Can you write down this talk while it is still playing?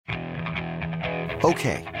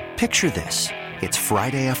Okay, picture this. It's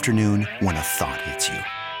Friday afternoon when a thought hits you.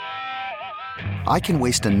 I can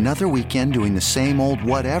waste another weekend doing the same old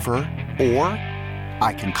whatever, or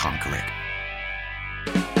I can conquer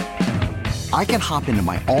it. I can hop into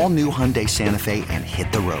my all-new Hyundai Santa Fe and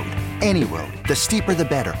hit the road. Any road. The steeper, the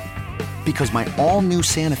better. Because my all-new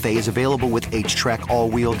Santa Fe is available with H-Track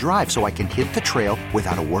all-wheel drive, so I can hit the trail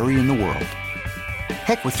without a worry in the world.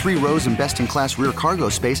 Heck, with 3 rows and best-in-class rear cargo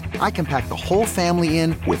space, I can pack the whole family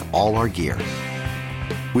in with all our gear.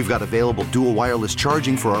 We've got available dual wireless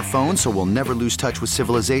charging for our phones, so we'll never lose touch with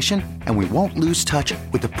civilization, and we won't lose touch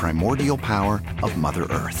with the primordial power of Mother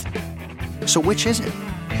Earth. So which is it?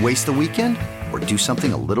 Waste the weekend or do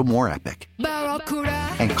something a little more epic?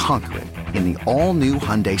 And conquer it in the all-new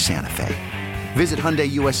Hyundai Santa Fe. Visit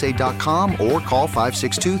HyundaiUSA.com or call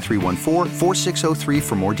 562-314-4603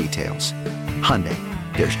 for more details. Hyundai,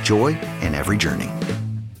 there's joy in every journey.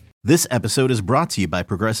 This episode is brought to you by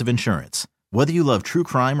Progressive Insurance. Whether you love true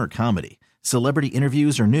crime or comedy, celebrity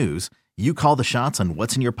interviews or news, you call the shots on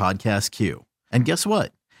what's in your podcast queue. And guess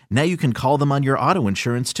what? Now you can call them on your auto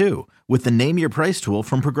insurance too with the Name Your Price tool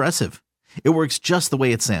from Progressive. It works just the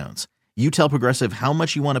way it sounds. You tell Progressive how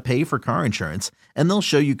much you want to pay for car insurance, and they'll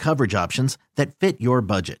show you coverage options that fit your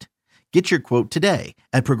budget. Get your quote today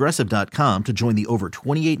at Progressive.com to join the over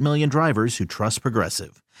 28 million drivers who trust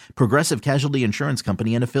Progressive. Progressive Casualty Insurance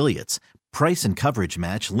Company and Affiliates. Price and coverage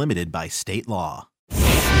match limited by state law.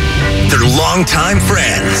 They're longtime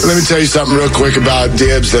friends. Let me tell you something real quick about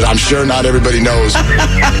Dibs that I'm sure not everybody knows.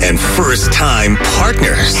 And first-time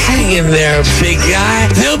partners. Hang in there, big guy.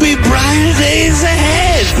 There'll be brighter days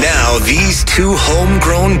ahead. Now these 2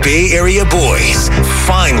 homegrown Bay Area boys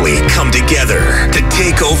finally come together to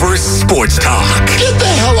take over sports talk. Get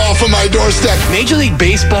the hell off of my doorstep. Major League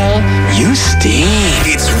Baseball, you stink.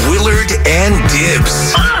 It's Willard and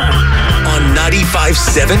Dibs. On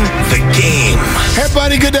 95.7 The Game. Hey,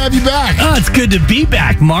 buddy, good to have you back. Oh, it's good to be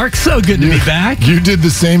back, Mark. So good to be back. You did the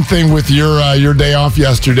same thing with your day off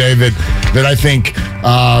yesterday that I think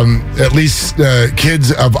at least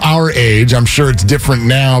kids of our age, I'm sure it's different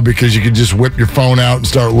now because you could just whip your phone out and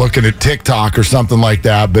start looking at TikTok or something like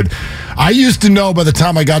that. But I used to know by the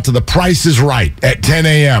time I got to The Price is Right at 10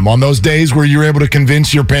 a.m. on those days where you were able to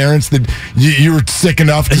convince your parents that you were sick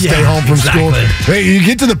enough to stay home from school. Hey, you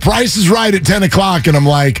get to The Price is Right at 10 o'clock and I'm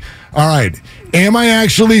like, all right, am I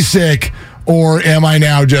actually sick or am I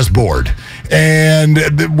now just bored? And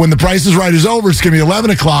when The Price is Right is over, it's going to be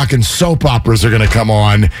 11 o'clock and soap operas are going to come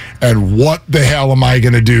on. And what the hell am I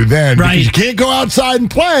going to do then? Right. Because you can't go outside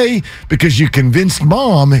and play because you convinced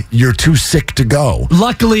mom you're too sick to go.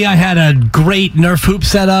 Luckily, I had a great Nerf hoop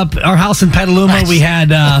set up. Our house in Petaluma, we had,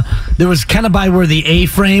 there was kind of by where the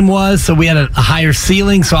A-frame was, so we had a higher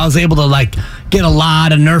ceiling, so I was able to, get a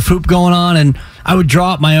lot of Nerf hoop going on, and I would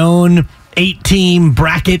draw up my own 8-team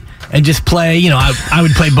bracket and just play, I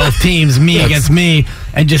would play both teams, me against me,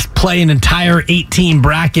 and just play an entire 8-team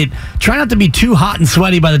bracket. Try not to be too hot and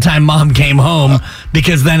sweaty by the time mom came home,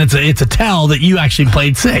 because then it's a tell that you actually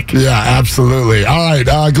played sick. Yeah, absolutely. All right.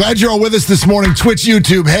 Glad you're all with us this morning. Twitch,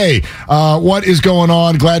 YouTube. Hey, what is going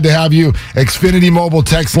on? Glad to have you. Xfinity Mobile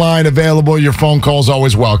text line available. Your phone calls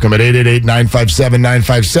always welcome at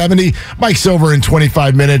 888-957-9570. Mike's over in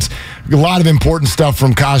 25 minutes. A lot of important stuff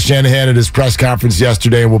from Kyle Shanahan at his press conference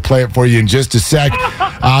yesterday, and we'll play it for you in just a sec.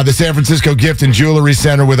 The San Francisco Gift and Jewelry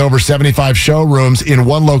Center with over 75 showrooms in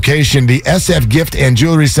one location. The SF Gift and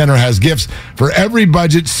Jewelry Center has gifts for every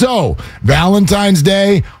budget. So, Valentine's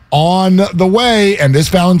Day on the way, and this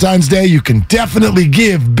Valentine's Day you can definitely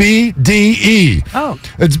give BDE. Oh.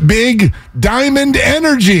 It's Big Diamond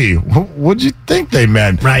Energy. What'd you think they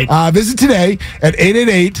meant? Right. Visit today at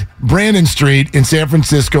 888 Brandon Street in San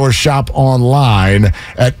Francisco or shop online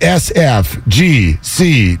at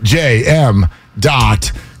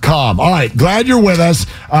sfgcjm.com. All right, glad you're with us.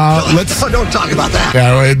 Don't talk about that.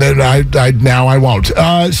 Yeah, now I won't.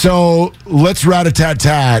 So let's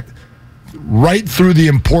rat-a-tat-tat right through the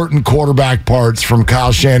important quarterback parts from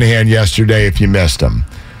Kyle Shanahan yesterday if you missed them.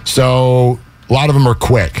 So a lot of them are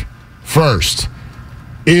quick. First,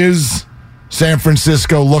 is San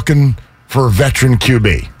Francisco looking for a veteran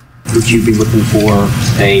QB? Would you be looking for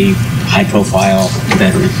a high-profile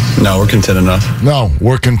veteran? No, we're content enough. No,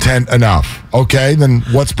 we're content enough. Okay, then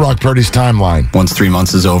what's Brock Purdy's timeline? Once 3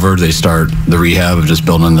 months is over, they start the rehab of just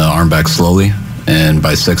building the arm back slowly. And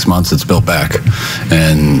by 6 months, it's built back.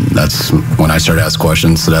 And that's when I started to ask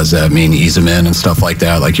questions. So does that mean ease them in and stuff like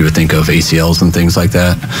that? Like you would think of ACLs and things like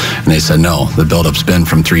that. And they said, no, the build-up's been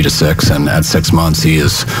from 3 to 6. And at 6 months, he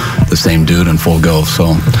is the same dude in full go.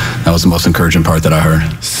 So that was the most encouraging part that I heard.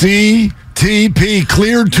 CTP,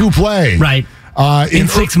 cleared to play. Right. in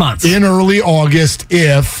 6 months. In early August,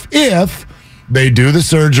 if they do the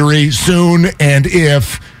surgery soon and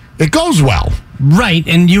if it goes well. Right,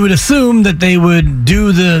 and you would assume that they would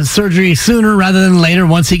do the surgery sooner rather than later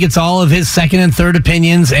once he gets all of his second and third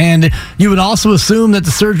opinions, and you would also assume that the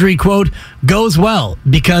surgery, quote, goes well,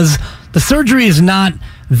 because the surgery is not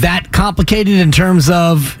that complicated in terms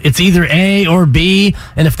of it's either A or B,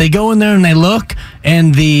 and if they go in there and they look,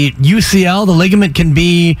 and the UCL, the ligament, can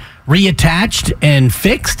be reattached and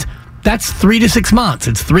fixed, that's 3 to 6 months.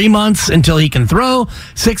 It's 3 months until he can throw,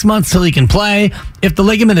 6 months till he can play. If the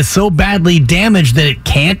ligament is so badly damaged that it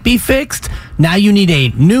can't be fixed, now you need a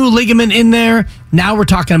new ligament in there. Now we're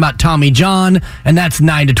talking about Tommy John, and that's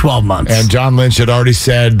 9 to 12 months. And John Lynch had already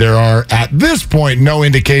said there are, at this point, no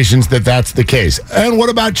indications that that's the case. And what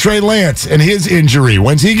about Trey Lance and his injury?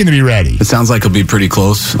 When's he going to be ready? It sounds like he'll be pretty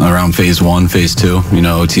close around phase 1, phase 2. You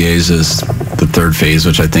know, OTAs is the third phase,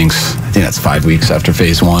 which I think that's 5 weeks after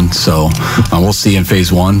phase 1. So we'll see in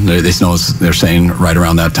phase 1. They know they're saying right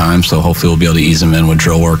around that time. So hopefully we'll be able to ease him in with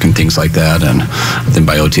drill work and things like that. And then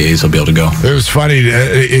by OTAs, he'll be able to go. It was funny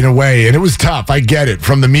in a way, and it was tough. I get it.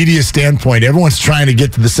 From the media standpoint, everyone's trying to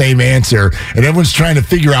get to the same answer, and everyone's trying to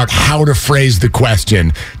figure out how to phrase the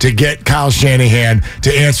question to get Kyle Shanahan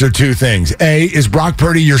to answer two things. A, is Brock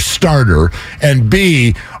Purdy your starter? And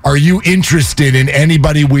B, are you interested in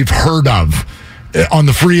anybody we've heard of on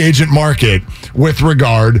the free agent market with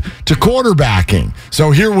regard to quarterbacking?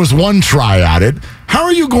 So here was one try at it. How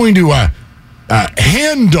are you going to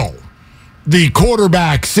handle the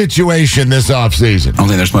quarterback situation this offseason? I don't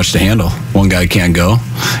think there's much to handle. One guy can't go,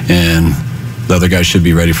 and the other guys should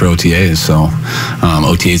be ready for OTAs. So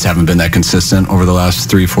OTAs haven't been that consistent over the last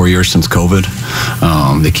 3-4 years since COVID.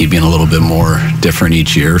 They keep being a little bit more different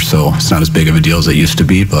each year, so it's not as big of a deal as it used to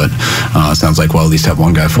be, but it sounds like we'll at least have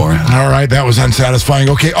one guy for it. All right, that was unsatisfying.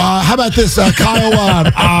 Okay, how about this,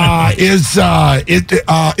 Kyle?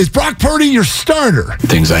 Is Brock Purdy your starter?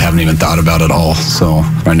 Things I haven't even thought about at all. So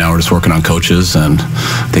right now we're just working on coaches, and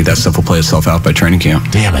I think that stuff will play itself out by training camp.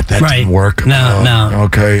 Damn it, that didn't work. No.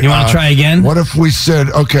 Okay. You want to try again? What if we said,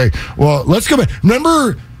 okay, well, let's go back.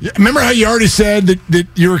 Remember how you already said that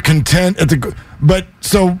you were content at the... But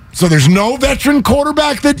so there's no veteran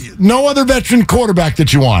quarterback no other veteran quarterback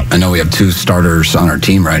that you want. I know we have 2 starters on our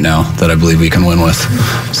team right now that I believe we can win with.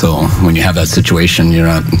 So when you have that situation, you're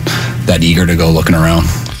not that eager to go looking around.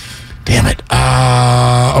 Damn it.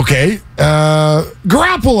 Okay.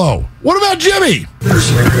 Garoppolo. What about Jimmy? There's a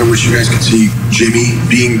scenario in which you guys could see Jimmy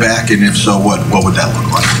being back, and if so, what would that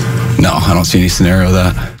look like? No, I don't see any scenario of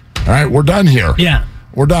that. All right, we're done here. Yeah.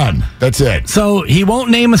 We're done. That's it. So he won't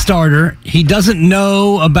name a starter. He doesn't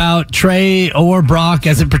know about Trey or Brock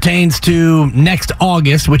as it pertains to next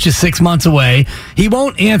August, which is 6 months away. He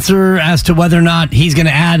won't answer as to whether or not he's going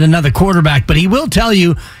to add another quarterback, but he will tell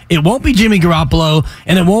you it won't be Jimmy Garoppolo,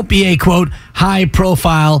 and it won't be a, quote,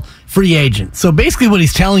 high-profile free agent. So basically what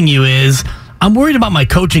he's telling you is, I'm worried about my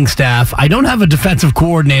coaching staff. I don't have a defensive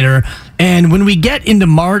coordinator. And when we get into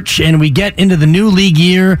March and we get into the new league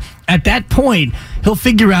year, at that point, he'll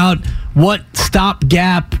figure out what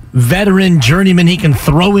stopgap veteran journeyman he can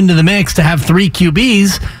throw into the mix to have 3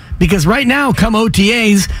 QBs. Because right now, come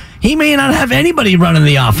OTAs, he may not have anybody running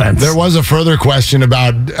the offense. There was a further question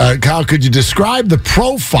about, Kyle, could you describe the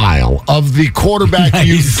profile of the quarterback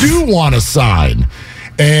you do want to sign?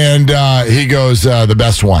 And he goes, the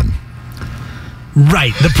best one.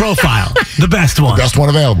 Right, the profile, the best one. The best one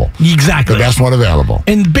available. Exactly. The best one available.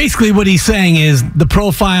 And basically what he's saying is the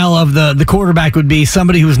profile of the quarterback would be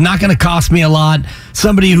somebody who's not going to cost me a lot,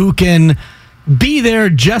 somebody who can be there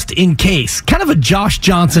just in case. Kind of a Josh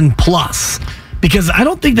Johnson plus. Because I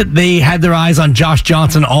don't think that they had their eyes on Josh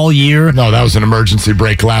Johnson all year. No, that was an emergency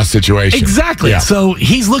break glass situation. Exactly. Yeah. So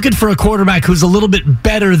he's looking for a quarterback who's a little bit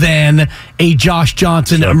better than a Josh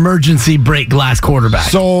Johnson emergency break glass quarterback.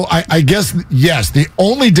 So I guess, yes, the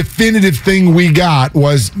only definitive thing we got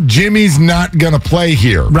was Jimmy's not going to play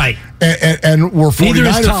here. Right. And we're 49er. Neither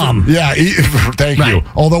is Tom. Thank you.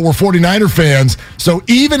 Although we're 49er fans, so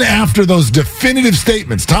even after those definitive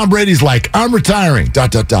statements, Tom Brady's like, I'm retiring, ...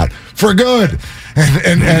 for good.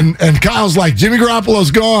 And Kyle's like, Jimmy Garoppolo's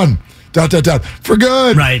gone, ... for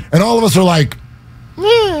good. Right. And all of us are like,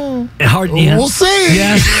 we'll see.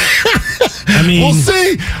 Yeah. I mean,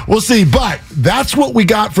 We'll see. But that's what we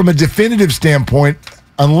got from a definitive standpoint.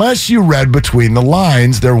 Unless you read between the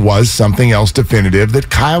lines, there was something else definitive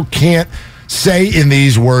that Kyle can't say in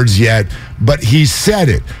these words yet, but he said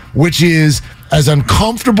it, which is, as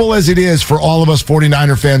uncomfortable as it is for all of us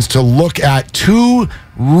 49er fans to look at 2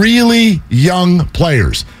 really young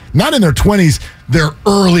players not in their 20s, their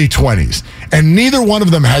early 20s. And neither one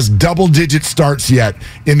of them has double-digit starts yet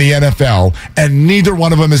in the NFL, and neither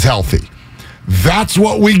one of them is healthy. That's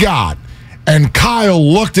what we got. And Kyle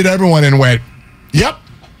looked at everyone and went, yep,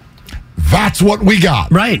 that's what we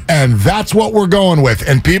got. Right. And that's what we're going with.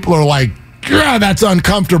 And people are like, yeah, that's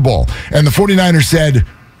uncomfortable. And the 49ers said,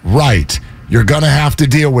 right, you're going to have to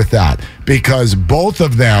deal with that, because both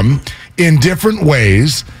of them, in different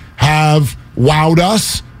ways, have wowed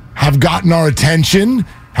us, have gotten our attention,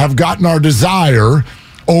 have gotten our desire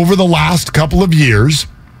over the last couple of years.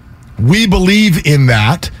 We believe in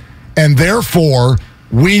that, and therefore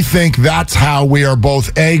we think that's how we are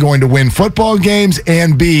both A, going to win football games,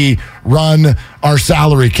 and B, run our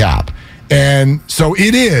salary cap. And so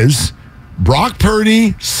it is Brock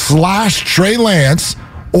Purdy / Trey Lance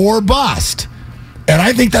or bust. And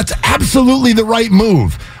I think that's absolutely the right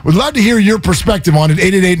move. We'd love to hear your perspective on it,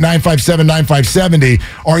 888-957-9570.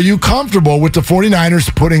 Are you comfortable with the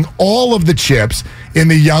 49ers putting all of the chips in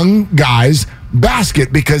the young guys'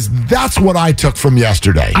 basket? Because that's what I took from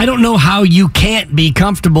yesterday. I don't know how you can't be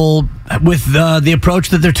comfortable with the approach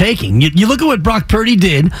that they're taking. You look at what Brock Purdy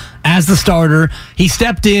did as the starter. He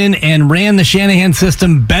stepped in and ran the Shanahan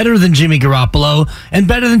system better than Jimmy Garoppolo and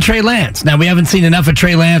better than Trey Lance. Now, we haven't seen enough of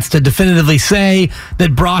Trey Lance to definitively say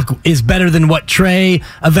that Brock is better than what Trey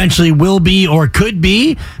eventually will be or could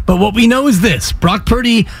be. But what we know is this: Brock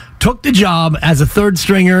Purdy took the job as a third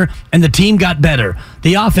stringer, and the team got better.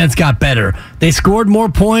 The offense got better. They scored more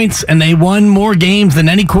points, and they won more games than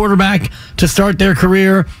any quarterback to start their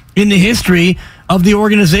career in the history of the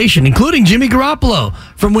organization, including Jimmy Garoppolo,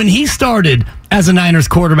 from when he started as a Niners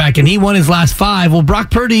quarterback, and he won his last 5. Well,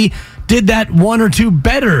 Brock Purdy did that 1 or 2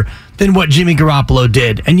 better than what Jimmy Garoppolo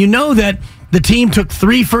did. And you know that the team took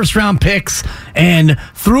 3 first-round picks and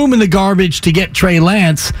threw them in the garbage to get Trey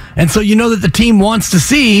Lance. And so you know that the team wants to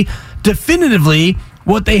see definitively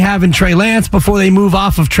what they have in Trey Lance before they move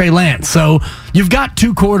off of Trey Lance. So you've got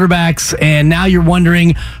 2 quarterbacks, and now you're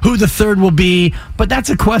wondering who the third will be. But that's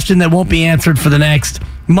a question that won't be answered for the next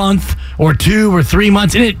month or 2 or 3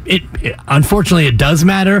 months. And it unfortunately, it does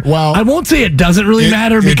matter. Well, I won't say it doesn't really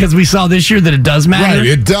matter, because we saw this year that it does matter. Right,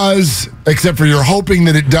 it does, except for you're hoping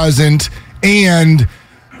that it doesn't. And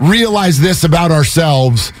realize this about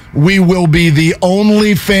ourselves: we will be the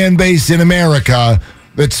only fan base in America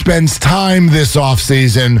that spends time this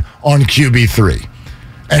offseason on QB3.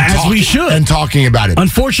 We should. And talking about it.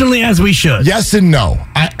 Unfortunately, as we should. Yes and no.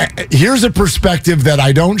 Here's a perspective that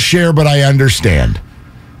I don't share, but I understand.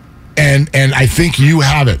 And I think you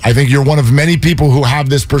have it. I think you're one of many people who have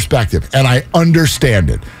this perspective, and I understand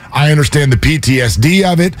it. I understand the PTSD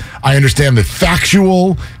of it. I understand the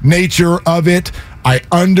factual nature of it. I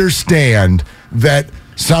understand that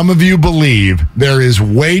some of you believe there is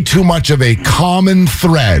way too much of a common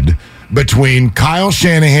thread between Kyle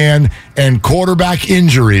Shanahan and quarterback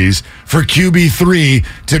injuries for QB3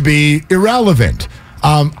 to be irrelevant.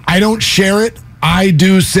 I don't share it. I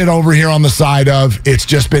do sit over here on the side of it's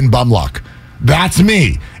just been bum luck. That's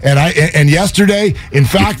me. And yesterday, in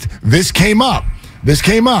fact, this came up.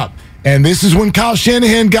 And this is when Kyle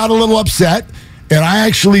Shanahan got a little upset. And I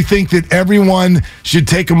actually think that everyone should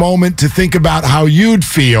take a moment to think about how you'd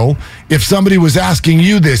feel if somebody was asking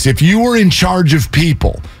you this. If you were in charge of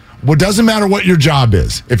people, well, it doesn't matter what your job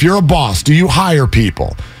is. If you're a boss, do you hire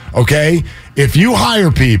people? Okay? If you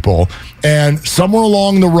hire people and somewhere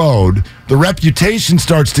along the road, the reputation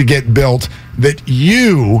starts to get built that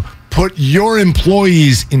you put your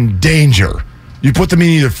employees in danger. You put them in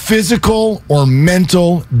either physical or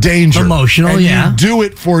mental danger. Emotional, and yeah. You do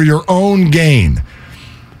it for your own gain.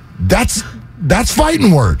 That's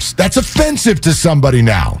fighting words. That's offensive to somebody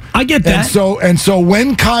now. I get that. And so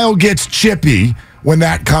when Kyle gets chippy, when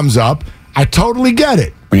that comes up, I totally get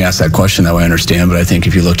it. When you ask that question, that way I understand, but I think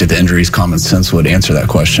if you looked at the injuries, common sense would answer that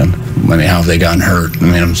question. I mean, how have they gotten hurt? I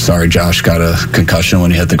mean, I'm sorry, Josh got a concussion when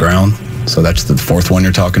he hit the ground. So that's the 4th one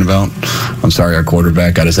you're talking about. I'm sorry, our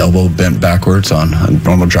quarterback got his elbow bent backwards on a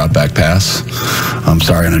normal drop back pass. I'm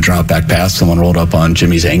sorry, on a drop back pass, someone rolled up on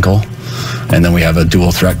Jimmy's ankle. And then we have a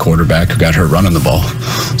dual threat quarterback who got hurt running the ball.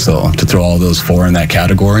 So to throw all those 4 in that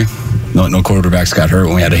category, no quarterbacks got hurt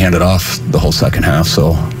when we had to hand it off the whole second half.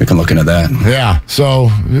 So we can look into that. Yeah. So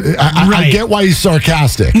I get why he's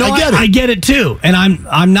sarcastic. No, I get it. I get it too. And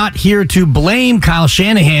I'm not here to blame Kyle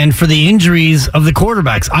Shanahan for the injuries of the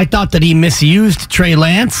quarterbacks. I thought that he misused Trey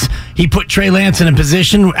Lance. He put Trey Lance in a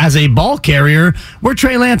position as a ball carrier where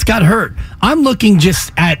Trey Lance got hurt. I'm looking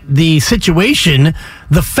just at the situation,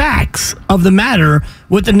 the facts of the matter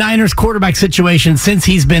with the Niners quarterback situation since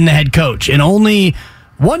he's been the head coach. And only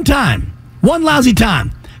one lousy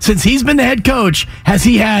time, since he's been the head coach, has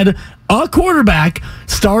he had a quarterback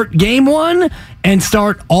start game one and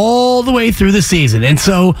start all the way through the season. And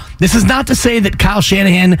so this is not to say that Kyle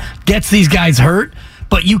Shanahan gets these guys hurt,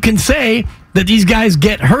 but you can say that these guys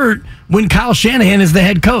get hurt when Kyle Shanahan is the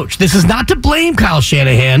head coach. This is not to blame Kyle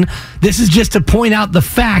Shanahan. This is just to point out the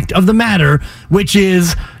fact of the matter, which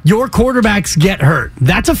is your quarterbacks get hurt.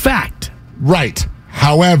 That's a fact. Right.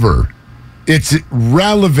 However, it's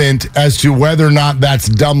relevant as to whether or not that's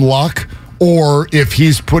dumb luck or if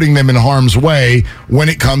he's putting them in harm's way when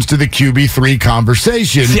it comes to the QB3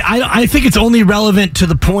 conversation. See, I think it's only relevant to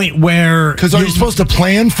the point where... Because are you supposed to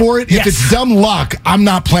plan for it? Yes. If it's dumb luck, I'm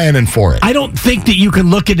not planning for it. I don't think that you can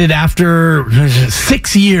look at it after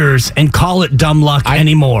 6 years and call it dumb luck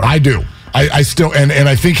anymore. I do. I still, and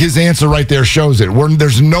I think his answer right there shows it.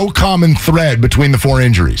 There's no common thread between the 4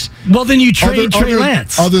 injuries. Well, then you trade Trey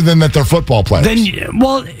Lance. Other than that, they're football players.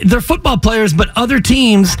 They're football players, but other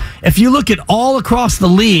teams, if you look at all across the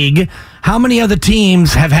league, how many other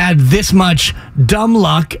teams have had this much dumb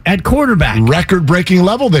luck at quarterback? Record-breaking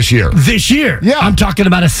level this year. Yeah. I'm talking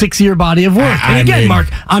about a 6-year body of work. And again, Mark,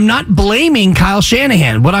 I'm not blaming Kyle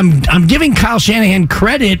Shanahan. What I'm giving Kyle Shanahan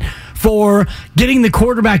credit for getting the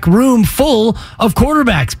quarterback room full of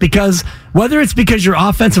quarterbacks, because whether it's because your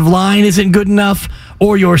offensive line isn't good enough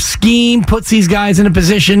or your scheme puts these guys in a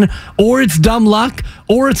position or it's dumb luck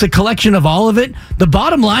or it's a collection of all of it, the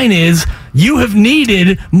bottom line is you have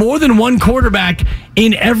needed more than one quarterback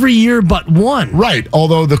in every year but one. Right.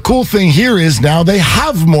 Although the cool thing here is now they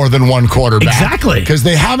have more than one quarterback. Exactly. Because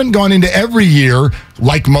they haven't gone into every year,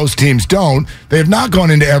 like most teams don't, they have not gone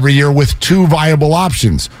into every year with 2 viable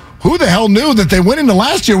options. Who the hell knew that they went into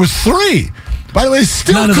last year with 3? By the way,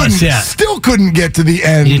 still couldn't get to the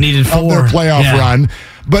end of their playoff run.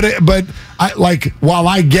 But while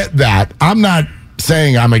I get that, I'm not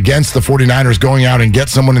saying I'm against the 49ers going out and get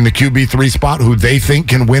someone in the QB3 spot who they think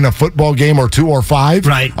can win a football game or 2 or 5.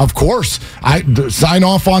 Right. Of course, I sign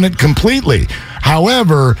off on it completely.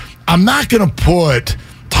 However, I'm not going to put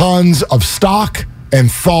tons of stock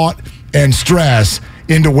and thought and stress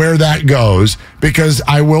into where that goes, because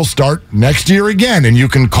I will start next year again, and you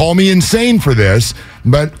can call me insane for this,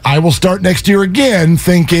 but I will start next year again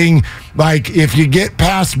thinking, like, if you get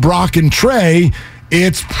past Brock and Trey,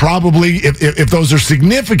 it's probably, if those are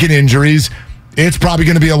significant injuries, it's probably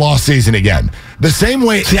going to be a lost season again. The same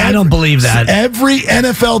way... See, I don't believe that. Every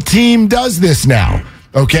NFL team does this now,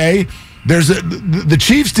 okay? The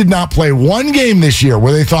Chiefs did not play one game this year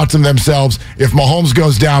where they thought to themselves, if Mahomes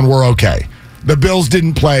goes down, we're okay. The Bills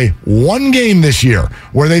didn't play one game this year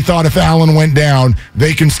where they thought if Allen went down,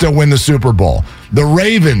 they can still win the Super Bowl. The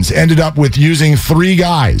Ravens ended up with using 3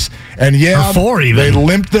 guys. And or 4 even. They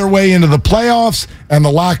limped their way into the playoffs, and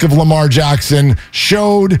the lack of Lamar Jackson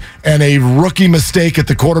showed, and a rookie mistake at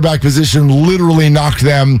the quarterback position literally knocked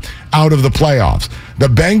them out of the playoffs. The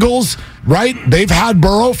Bengals, right? They've had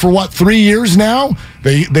Burrow for 3 years now?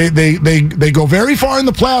 They go very far in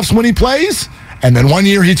the playoffs when he plays. And then one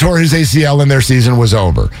year he tore his ACL and their season was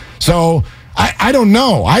over. So I don't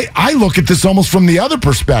know. I look at this almost from the other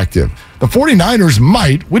perspective. The 49ers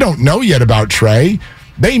might, we don't know yet about Trey,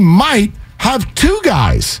 they might have 2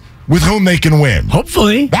 guys with whom they can win.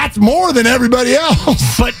 Hopefully. That's more than everybody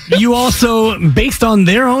else. But you also, based on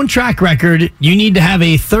their own track record, you need to have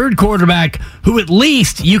a 3rd quarterback who at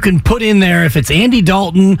least you can put in there if it's Andy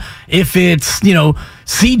Dalton, if it's,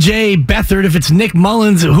 CJ Beathard, if it's Nick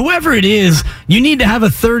Mullins, whoever it is, you need to have a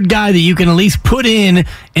 3rd guy that you can at least put in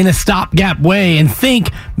a stopgap way and think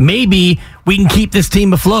maybe we can keep this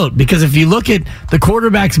team afloat. Because if you look at the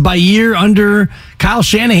quarterbacks by year under Kyle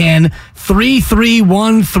Shanahan,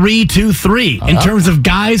 3-3-1-3-2-3 in terms of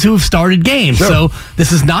guys who have started games. Sure. So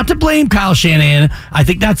this is not to blame Kyle Shanahan. I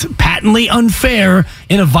think that's patently unfair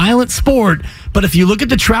in a violent sport. But if you look at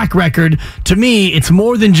the track record, to me, it's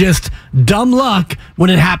more than just dumb luck when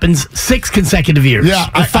it happens 6 consecutive years. Yeah,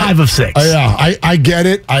 or 5 of 6. I get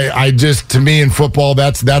it. I just, to me in football,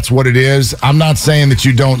 that's what it is. I'm not saying that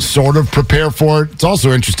you don't sort of prepare for it. It's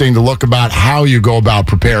also interesting to look about how you go about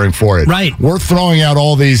preparing for it. Right. We're throwing out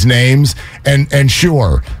all these names, and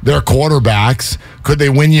sure, they're quarterbacks. Could they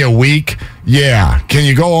win you a week? Yeah. Can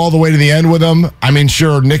you go all the way to the end with them? I mean,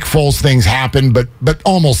 sure, Nick Foles things happen, but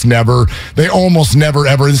almost never. They almost never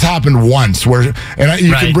ever. This happened once where, and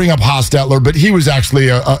you can bring up Hostetler, but he was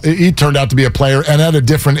actually he turned out to be a player and at a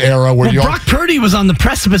different era where Brock Purdy was on the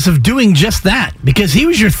precipice of doing just that because he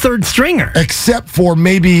was your 3rd stringer. Except for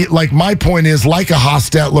maybe, like, my point is, like a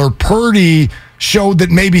Hostetler, Purdy showed that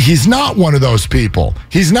maybe he's not one of those people.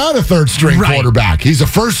 He's not a third-string quarterback. He's a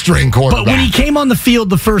first-string quarterback. But when he came on the field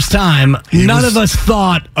the first time, none of us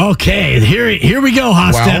thought, okay, here we go,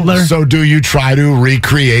 Hostetler. So do you try to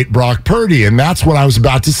recreate Brock Purdy? And that's what I was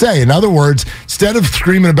about to say. In other words, instead of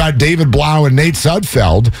screaming about David Blau and Nate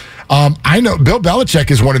Sudfeld, I know Bill Belichick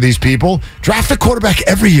is one of these people. Draft a quarterback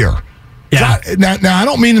every year. Yeah. Now, I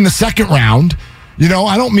don't mean in the second round.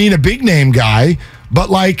 I don't mean a big-name guy. But,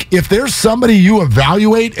 if there's somebody you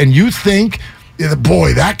evaluate and you think,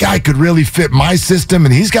 boy, that guy could really fit my system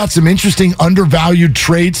and he's got some interesting undervalued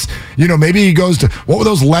traits. Maybe he goes to, what were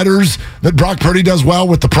those letters that Brock Purdy does well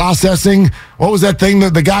with the processing? What was that thing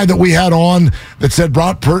that the guy that we had on that said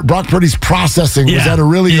Brock Purdy's processing was at a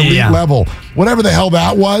really elite level? Whatever the hell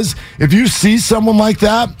that was. If you see someone like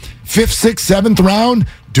that, 5th, 6th, 7th round,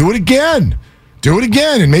 do it again. Do it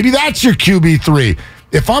again. And maybe that's your QB3.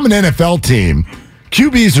 If I'm an NFL team,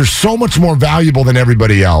 QBs are so much more valuable than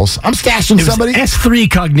everybody else. I'm stashing somebody. S3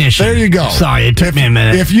 cognition. There you go. Sorry, it took me a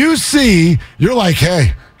minute. If you see, you're like,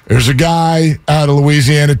 hey, there's a guy out of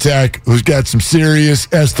Louisiana Tech who's got some serious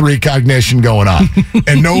S3 cognition going on,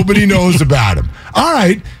 and nobody knows about him. All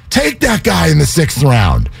right, take that guy in the 6th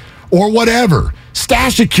round or whatever.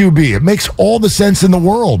 Stash a QB. It makes all the sense in the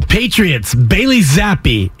world. Patriots, Bailey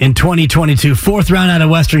Zappi in 2022, 4th round out of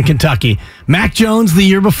Western Kentucky. Mac Jones the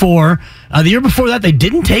year before. The year before that, they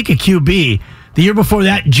didn't take a QB. The year before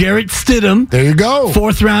that, Jarrett Stidham. There you go.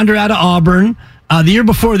 4th rounder out of Auburn. The year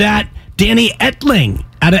before that, Danny Etling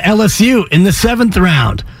out of LSU in the 7th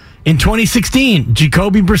round. In 2016,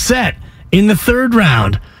 Jacoby Brissett in the 3rd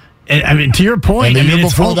round. I mean, to your point. And the year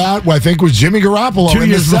before that, I think, was Jimmy Garoppolo. 2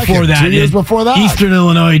 years before that. 2 years before that. Eastern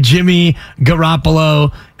Illinois, Jimmy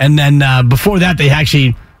Garoppolo. And then before that, they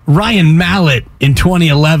actually, Ryan Mallett in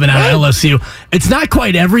 2011 out of LSU. It's not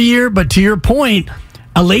quite every year, but to your point,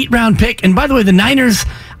 a late round pick. And by the way, the Niners,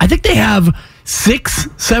 I think they have 6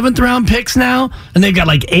 7th-round picks now, and they've got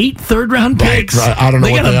 8 3rd-round picks. Right. I don't know.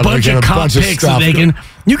 They got a bunch of comp picks that they can.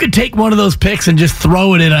 You could take one of those picks and just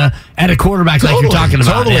throw it at a quarterback like you're talking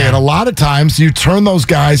about. Totally, and a lot of times you turn those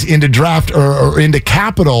guys into draft or into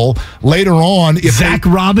capital later on. Zach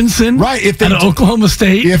Robinson, right? If out of Oklahoma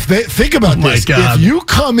State. If they think about this, if you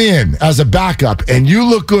come in as a backup and you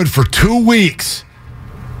look good for 2 weeks.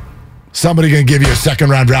 Somebody going to give you a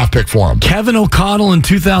 2nd-round draft pick for him. Kevin O'Connell in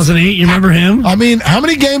 2008. You remember him? I mean, how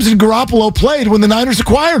many games did Garoppolo played when the Niners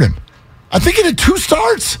acquired him? I think he did 2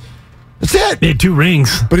 starts. That's it. They had 2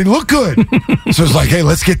 rings. But he looked good. So it's like, hey,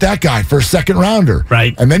 let's get that guy for a 2nd-rounder.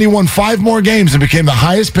 Right. And then he won 5 more games and became the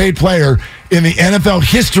highest-paid player in the NFL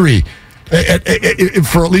history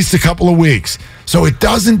for at least a couple of weeks. So it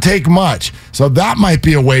doesn't take much. So that might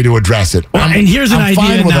be a way to address it. And here's an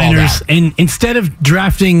idea, Niners. And instead of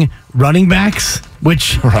drafting running backs,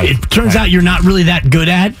 which it turns out you're not really that good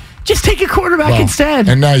at, just take a quarterback instead.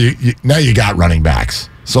 And now you got running backs.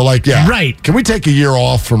 So right. Can we take a year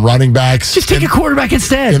off from running backs? Just take a quarterback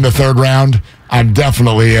instead. In the 3rd round? I'm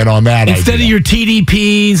definitely in on that instead idea. Of your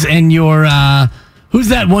TDPs and your who's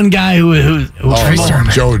that one guy who Trey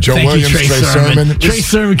Sermon. Joe Williams, Trey Sermon. Trey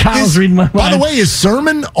Sermon. Kyle's reading my mind. By the way, is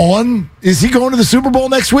Sermon on? Is he going to the Super Bowl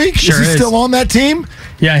next week? Sure is he still on that team?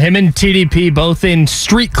 Yeah, him and TDP both in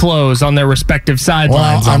street clothes on their respective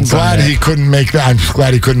sidelines. Well, I'm glad he couldn't make that. I'm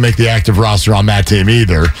glad he couldn't make the active roster on that team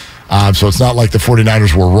either. So it's not like the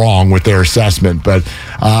 49ers were wrong with their assessment. But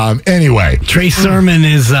anyway. Trey Sermon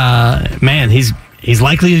is, he's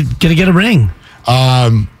likely going to get a ring.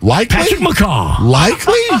 Likely? Patrick McCaw.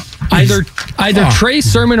 Likely? Either Trey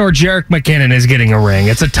Sermon or Jerick McKinnon is getting a ring.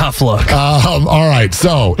 It's a tough look. All right,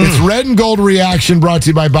 so it's Red and Gold Reaction brought to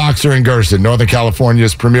you by Boxer and Gerson, Northern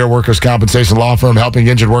California's premier workers' compensation law firm, helping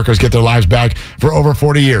injured workers get their lives back for over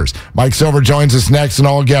 40 years. Mike Silver joins us next, and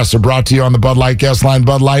all guests are brought to you on the Bud Light Guest Line.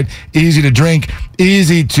 Bud Light, easy to drink,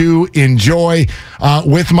 easy to enjoy.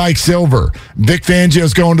 With Mike Silver, Vic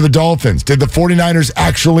Fangio's going to the Dolphins. Did the 49ers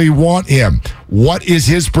actually want him? What is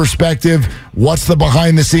his perspective? What's the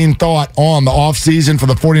behind-the-scene thought on the offseason for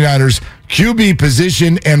the 49ers QB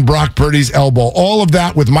position and Brock Purdy's elbow? All of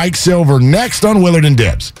that with Mike Silver next on Willard and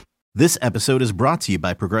Dibs. This episode is brought to you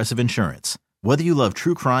by Progressive Insurance. Whether you love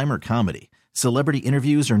true crime or comedy, celebrity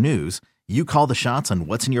interviews or news, you call the shots on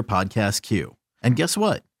what's in your podcast queue. And guess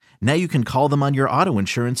what? Now you can call them on your auto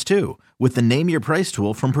insurance too with the Name Your Price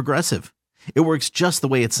tool from Progressive. It works just the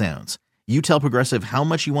way it sounds. You tell Progressive how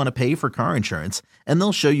much you want to pay for car insurance, and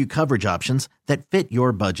they'll show you coverage options that fit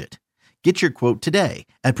your budget. Get your quote today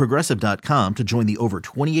at Progressive.com to join the over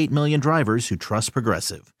 28 million drivers who trust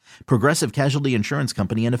Progressive. Progressive Casualty Insurance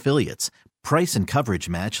Company and Affiliates. Price and coverage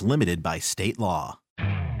match limited by state law.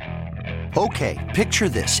 Okay, picture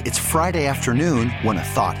this. It's Friday afternoon when a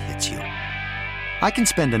thought hits you. I can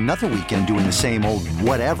spend another weekend doing the same old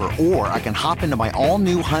whatever, or I can hop into my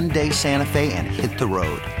all-new Hyundai Santa Fe and hit the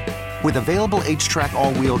road. With available H-Track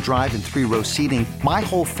all-wheel drive and 3-row seating, my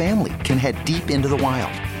whole family can head deep into the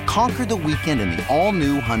wild. Conquer the weekend in the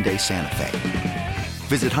all-new Hyundai Santa Fe.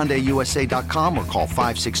 Visit HyundaiUSA.com or call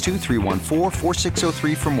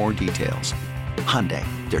 562-314-4603 for more details. Hyundai,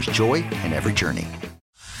 there's joy in every journey.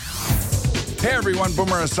 Hey everyone,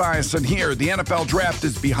 Boomer Esiason here. The NFL Draft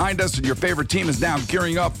is behind us and your favorite team is now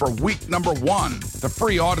gearing up for week number 1. The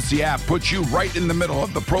free Odyssey app puts you right in the middle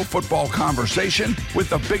of the pro football conversation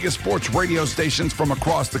with the biggest sports radio stations from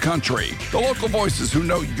across the country. The local voices who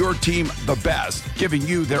know your team the best, giving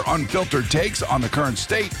you their unfiltered takes on the current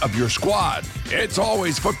state of your squad. It's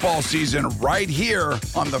always football season right here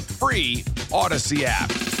on the free Odyssey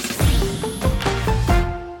app.